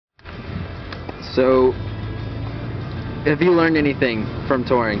So, have you learned anything from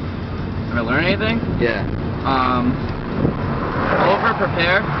touring? Have I learned anything? Yeah. Over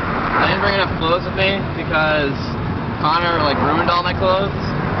prepare. I didn't bring enough clothes with me because Connor like ruined all my clothes.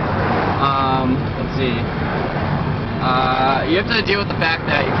 Let's see. You have to deal with the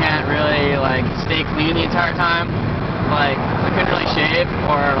fact that you can't really like stay clean the entire time. Like I couldn't really shave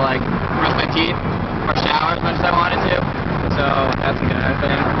or like brush my teeth or shower as much as I wanted to. So that's a good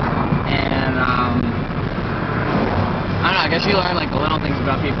thing. And I don't know, I guess you learn like the little things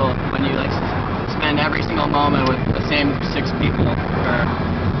about people when you like spend every single moment with the same 6 people for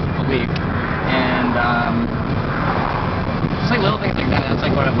a week. And just like little things like that, that's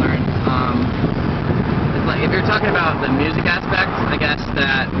like what I've learned. It's like if you're talking about the music aspect, I guess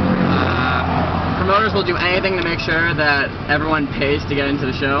that promoters will do anything to make sure that everyone pays to get into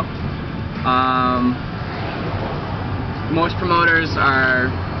the show. Most promoters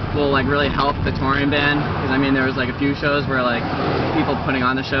will like really help the touring band, because I mean there was like a few shows where like people putting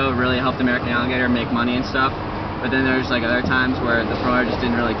on the show really helped American Alligator make money and stuff, but then there's like other times where the promoter just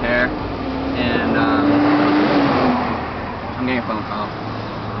didn't really care. And I'm getting a phone call.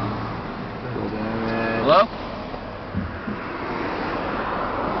 Hello?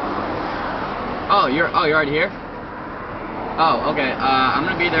 Oh, you're already here? Oh, okay. I'm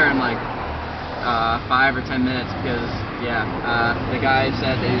gonna be there in like 5 or 10 minutes because yeah, the guy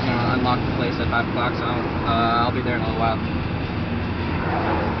said that he was gonna unlock the place at 5 o'clock, so I'll be there in a little while.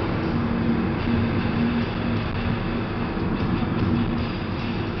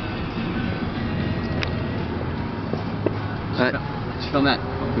 Just film that.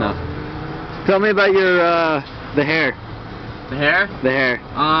 No. Tell me about your the hair. The hair? The hair.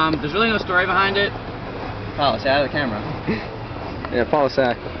 There's really no story behind it. Oh, stay out of the camera. Yeah, follow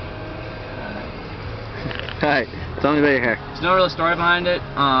Sai. Alright, tell me about your hair. There's no real story behind it.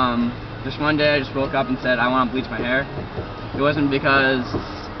 Just one day I just woke up and said I want to bleach my hair. It wasn't because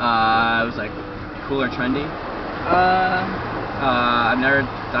it was like cool or trendy. I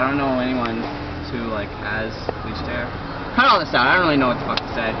don't know anyone who like has bleached hair. Cut all this out, I don't really know what the fuck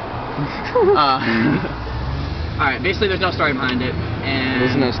to say. Alright, basically there's no story behind it. And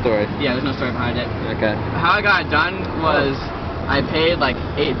there's no story. Yeah, there's no story behind it. Okay. How I got it done was I paid like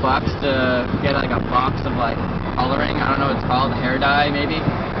 $8 to get like a box of like coloring, I don't know what it's called, hair dye maybe,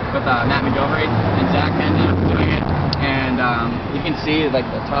 with Matt McGovery, and Zach ended up doing it. And you can see like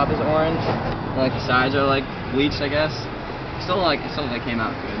the top is orange, and, like the sides are like bleached, I guess. It still came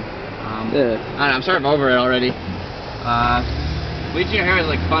out good. Yeah. I don't know, I'm sort of over it already. Bleaching your hair is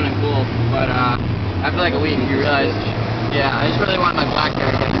like fun and cool, but after like a week you realize, yeah, I just really want my black hair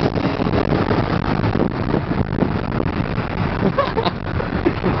again.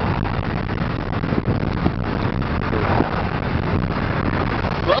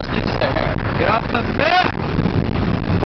 Who else bleaches their hair? Get off the bed!